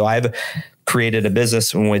people? So I've created a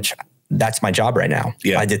business in which that's my job right now.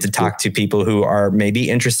 Yeah. I get to talk to people who are maybe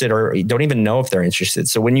interested or don't even know if they're interested.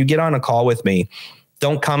 So when you get on a call with me,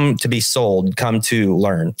 don't come to be sold, come to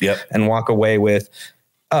learn. Yep. And walk away with,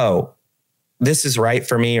 oh, this is right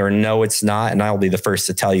for me, or no, it's not. And I'll be the first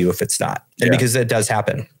to tell you if it's not, because it does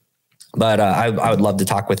happen. But I would love to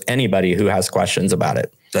talk with anybody who has questions about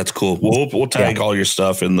it. That's cool. We'll tag all your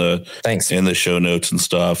stuff in the show notes and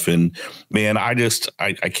stuff. And man, I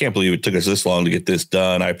can't believe it took us this long to get this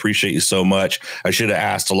done. I appreciate you so much. I should have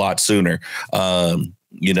asked a lot sooner.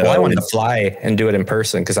 I wanted to fly and do it in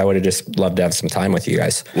person because I would have just loved to have some time with you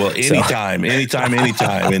guys. Well, anytime.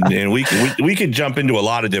 And we could jump into a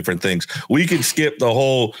lot of different things. We could skip the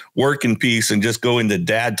whole working piece and just go into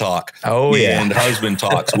dad talk. And husband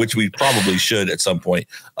talks, which we probably should at some point.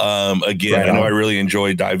 Again, I know I really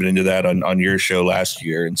enjoyed diving into that on your show last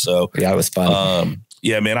year. And so, it was fun.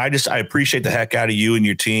 Man, I appreciate the heck out of you and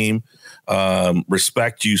your team.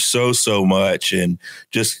 Respect you so much, and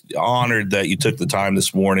just honored that you took the time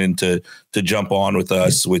this morning to jump on with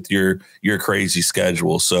us with your crazy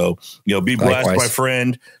schedule. So, be blessed, my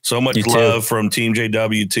friend. So much love from Team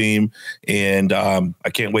JW team. And, I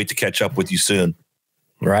can't wait to catch up with you soon.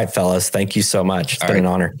 All right, fellas. Thank you so much. It's been an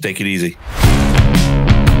honor. Take it easy.